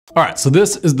All right, so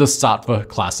this is the Saatva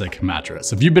Classic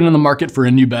Mattress. If you've been in the market for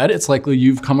a new bed, it's likely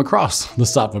you've come across the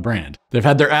Saatva brand. They've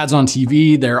had their ads on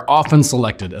TV, they're often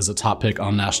selected as a top pick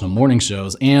on national morning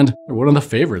shows, and they're one of the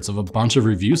favorites of a bunch of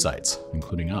review sites,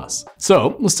 including us.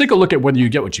 So let's take a look at whether you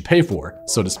get what you pay for,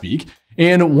 so to speak,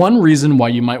 and one reason why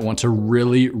you might want to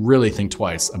really think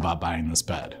twice about buying this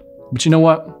bed. But you know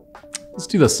what? Let's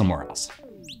do this somewhere else.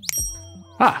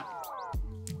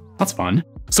 That's fun.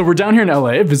 So we're down here in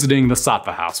LA visiting the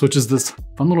Saatva House, which is this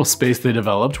fun little space they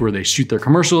developed where they shoot their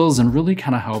commercials and really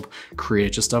kind of help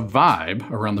create just a vibe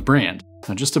around the brand.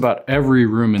 Now, just about every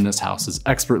room in this house is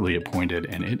expertly appointed,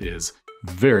 and it is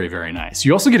very nice.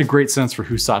 You also get a great sense for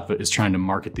who Saatva is trying to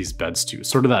market these beds to,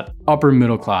 sort of that upper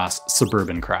middle class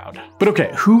suburban crowd. But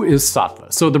okay, who is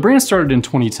Saatva? So the brand started in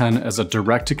 2010 as a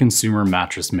direct-to-consumer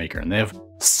mattress maker, and they have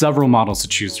several models to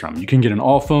choose from. You can get an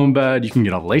all foam bed, you can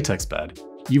get a latex bed,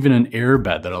 even an air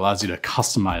bed that allows you to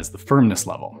customize the firmness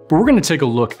level. But we're gonna take a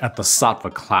look at the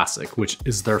Saatva Classic, which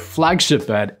is their flagship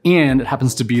bed, and it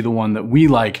happens to be the one that we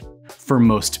like for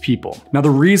most people. Now, the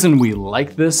reason we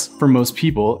like this for most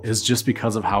people is just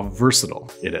because of how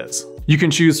versatile it is. You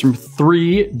can choose from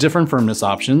 3 different firmness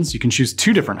options, you can choose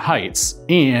 2 different heights,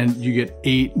 and you get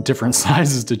 8 different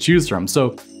sizes to choose from.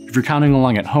 So if you're counting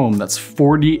along at home, that's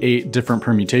 48 different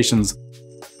permutations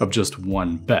of just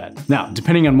one bed. Now,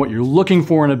 depending on what you're looking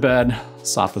for in a bed,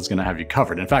 Saatva's gonna have you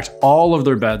covered. In fact, all of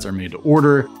their beds are made to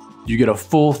order. You get a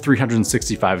full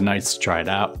 365 nights to try it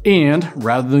out. And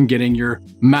rather than getting your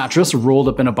mattress rolled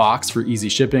up in a box for easy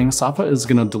shipping, Saatva is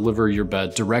gonna deliver your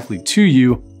bed directly to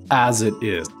you as it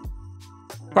is.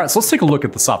 All right, so let's take a look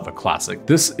at the Saatva Classic.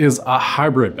 This is a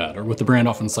hybrid bed, or what the brand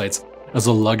often cites as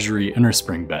a luxury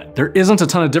innerspring bed. There isn't a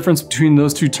ton of difference between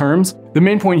those 2 terms. The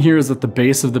main point here is that the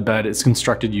base of the bed is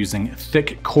constructed using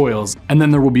thick coils, and then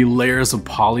there will be layers of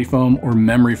polyfoam or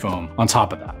memory foam on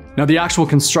top of that. Now, the actual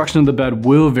construction of the bed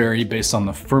will vary based on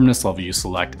the firmness level you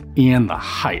select and the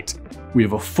height. We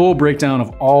have a full breakdown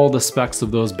of all the specs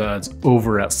of those beds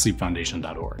over at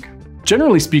sleepfoundation.org.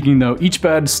 Generally speaking though, each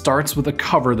bed starts with a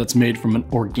cover that's made from an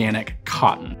organic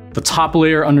cotton. The top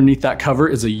layer underneath that cover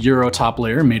is a Euro top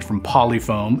layer made from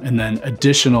polyfoam and then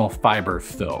additional fiber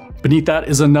fill. Beneath that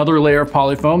is another layer of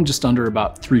polyfoam just under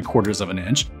about 3/4 of an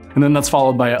inch. And then that's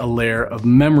followed by a layer of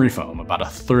memory foam about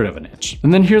 1/3 of an inch.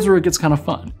 And then here's where it gets kind of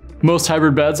fun. Most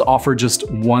hybrid beds offer just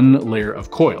 1 layer of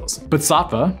coils, but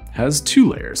Saatva has 2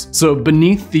 layers. So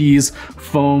beneath these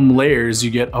foam layers,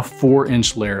 you get a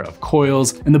 4-inch layer of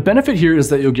coils. And the benefit here is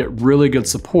that you'll get really good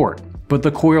support, but the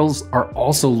coils are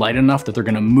also light enough that they're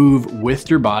gonna move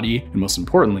with your body and, most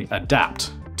importantly,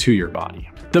 adapt to your body.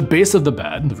 The base of the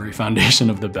bed, the very foundation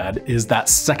of the bed, is that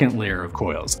 2nd layer of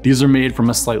coils. These are made from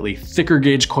a slightly thicker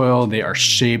gauge coil. They are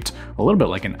shaped a little bit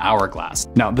like an hourglass.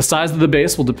 Now, the size of the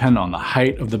base will depend on the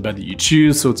height of the bed that you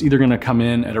choose, so it's either gonna come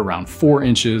in at around 4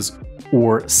 inches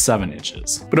or 7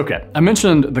 inches. But okay, I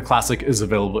mentioned the Classic is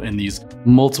available in these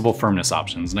multiple firmness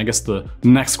options, and I guess the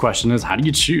next question is, how do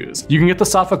you choose? You can get the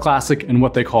Saatva Classic in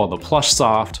what they call the Plush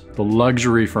Soft, the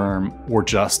Luxury Firm, or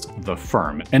just the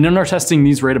Firm. And in our testing,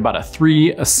 these rate about a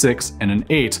 3, a 6, and an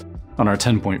 8 on our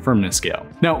 10-point firmness scale.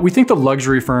 Now, we think the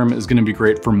Luxury Firm is gonna be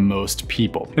great for most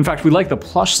people. In fact, we like the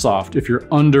Plush Soft if you're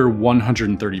under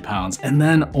 130 pounds, and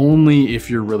then only if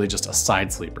you're really just a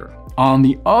side sleeper. On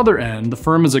the other end, the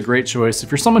Firm is a great choice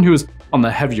if you're someone who is on the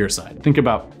heavier side. Think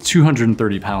about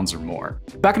 230 pounds or more.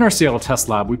 Back in our Seattle test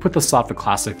lab, we put the Saatva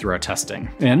Classic through our testing.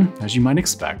 And as you might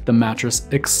expect, the mattress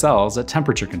excels at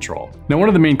temperature control. Now, one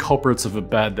of the main culprits of a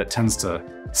bed that tends to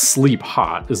sleep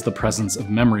hot is the presence of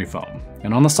memory foam.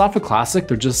 And on the Saatva Classic,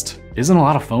 there just isn't a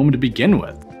lot of foam to begin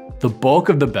with. The bulk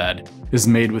of the bed is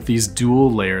made with these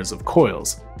dual layers of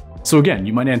coils. So again,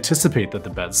 you might anticipate that the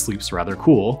bed sleeps rather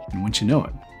cool, and once you know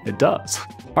it, it does.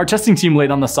 Our testing team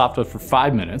laid on the Saatva for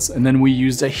 5 minutes, and then we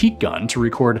used a heat gun to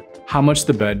record how much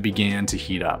the bed began to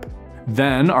heat up.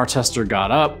 Then our tester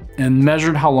got up and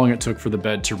measured how long it took for the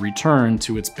bed to return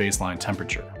to its baseline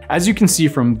temperature. As you can see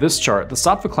from this chart, the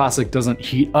Saatva Classic doesn't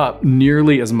heat up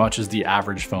nearly as much as the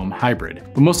average foam hybrid,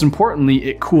 but most importantly,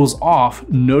 it cools off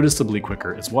noticeably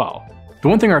quicker as well. The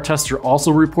one thing our tester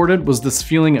also reported was this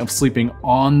feeling of sleeping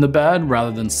on the bed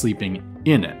rather than sleeping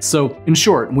in it. So in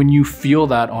short, when you feel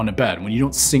that on a bed, when you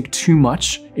don't sink too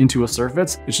much into a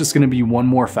surface, it's just gonna be one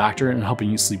more factor in helping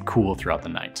you sleep cool throughout the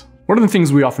night. One of the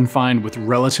things we often find with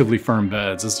relatively firm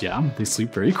beds is, yeah, they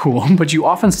sleep very cool, but you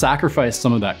often sacrifice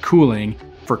some of that cooling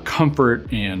for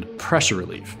comfort and pressure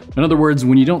relief. In other words,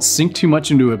 when you don't sink too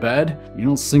much into a bed, you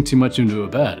don't sink too much into a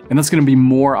bed. And that's gonna be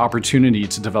more opportunity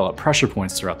to develop pressure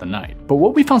points throughout the night. But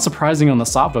what we found surprising on the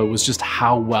Saatva was just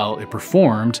how well it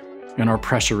performed in our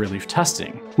pressure relief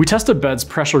testing. We test a bed's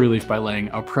pressure relief by laying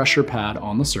a pressure pad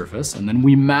on the surface, and then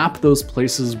we map those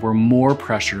places where more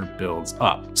pressure builds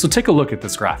up. So take a look at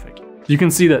this graphic. You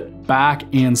can see that back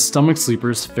and stomach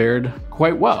sleepers fared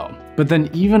quite well. But then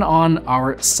even on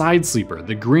our side sleeper,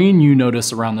 the green you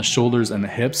notice around the shoulders and the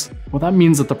hips, well, that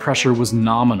means that the pressure was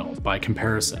nominal by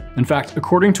comparison. In fact,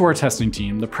 according to our testing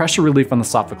team, the pressure relief on the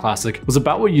Saatva Classic was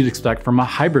about what you'd expect from a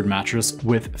hybrid mattress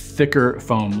with thicker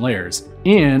foam layers.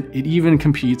 And it even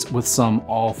competes with some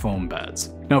all foam beds.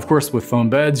 Now, of course, with foam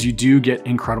beds, you do get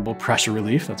incredible pressure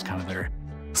relief. That's kind of their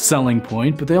selling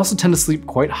point, but they also tend to sleep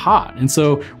quite hot. And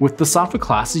so with the Saatva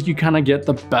Classic, you kind of get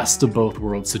the best of both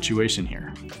worlds situation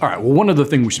here. All right, well, one other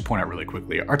thing we should point out really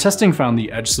quickly, our testing found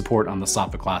the edge support on the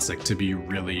Saatva Classic to be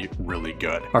really, really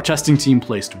good. Our testing team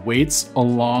placed weights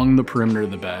along the perimeter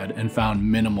of the bed and found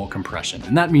minimal compression.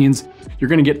 And that means you're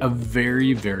gonna get a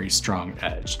very, very strong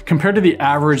edge. Compared to the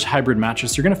average hybrid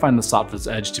mattress, you're gonna find the Saatva's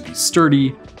edge to be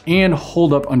sturdy and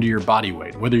hold up under your body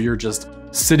weight, whether you're just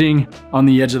sitting on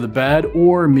the edge of the bed,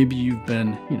 or maybe you've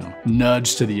been,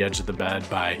 nudged to the edge of the bed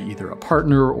by either a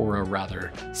partner or a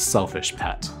rather selfish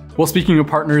pet. Well, speaking of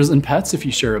partners and pets, if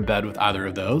you share a bed with either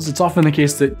of those, it's often the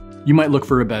case that you might look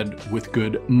for a bed with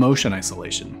good motion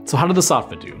isolation. So how did the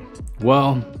Saatva do?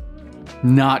 Well,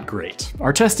 not great.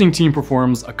 Our testing team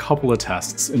performs a couple of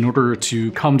tests in order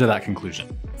to come to that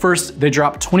conclusion. First, they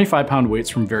dropped 25-pound weights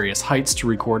from various heights to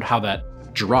record how that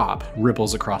drop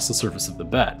ripples across the surface of the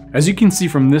bed. As you can see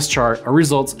from this chart, our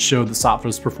results show the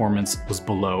Saatva's performance was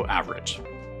below average.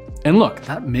 And look,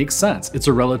 that makes sense. It's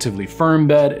a relatively firm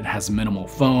bed, it has minimal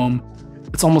foam,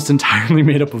 it's almost entirely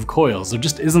made up of coils. There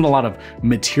just isn't a lot of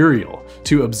material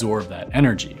to absorb that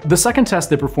energy. The second test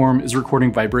they perform is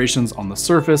recording vibrations on the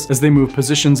surface as they move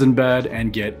positions in bed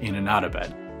and get in and out of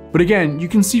bed. But again, you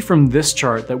can see from this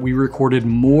chart that we recorded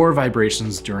more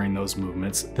vibrations during those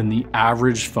movements than the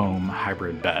average foam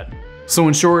hybrid bed. So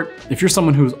in short, if you're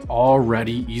someone who's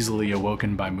already easily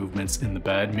awoken by movements in the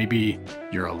bed, maybe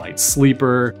you're a light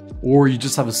sleeper, or you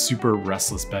just have a super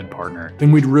restless bed partner,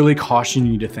 then we'd really caution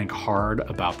you to think hard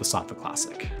about the Saatva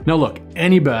Classic. Now look,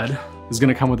 any bed is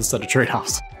gonna come with a set of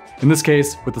trade-offs. In this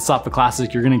case, with the Saatva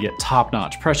Classic, you're gonna get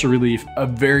top-notch pressure relief, a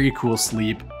very cool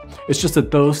sleep. It's just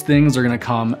that those things are gonna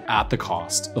come at the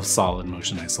cost of solid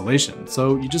motion isolation.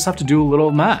 So you just have to do a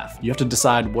little math. You have to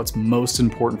decide what's most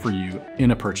important for you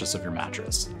in a purchase of your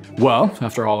mattress. Well,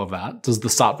 after all of that, does the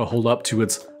Saatva hold up to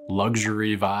its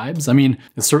luxury vibes? I mean,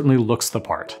 it certainly looks the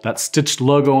part. That stitched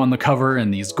logo on the cover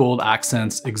and these gold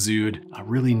accents exude a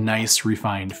really nice,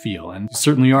 refined feel. And you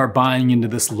certainly are buying into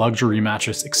this luxury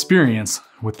mattress experience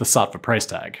with the Saatva price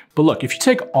tag. But look, if you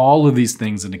take all of these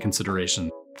things into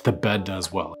consideration, the bed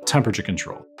does well. Temperature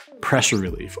control, pressure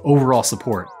relief, overall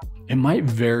support. It might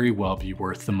very well be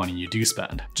worth the money you do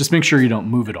spend. Just make sure you don't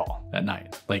move at all at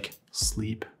night. Like,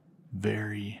 sleep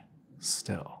very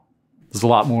still. There's a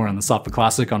lot more on the Saatva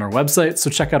Classic on our website, so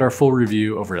check out our full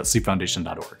review over at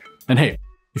sleepfoundation.org. And hey,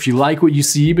 if you like what you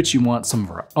see, but you want some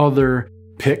of our other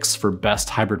picks for best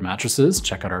hybrid mattresses,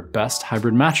 check out our best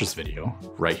hybrid mattress video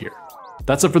right here.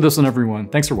 That's it for this one, everyone.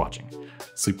 Thanks for watching.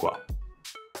 Sleep well.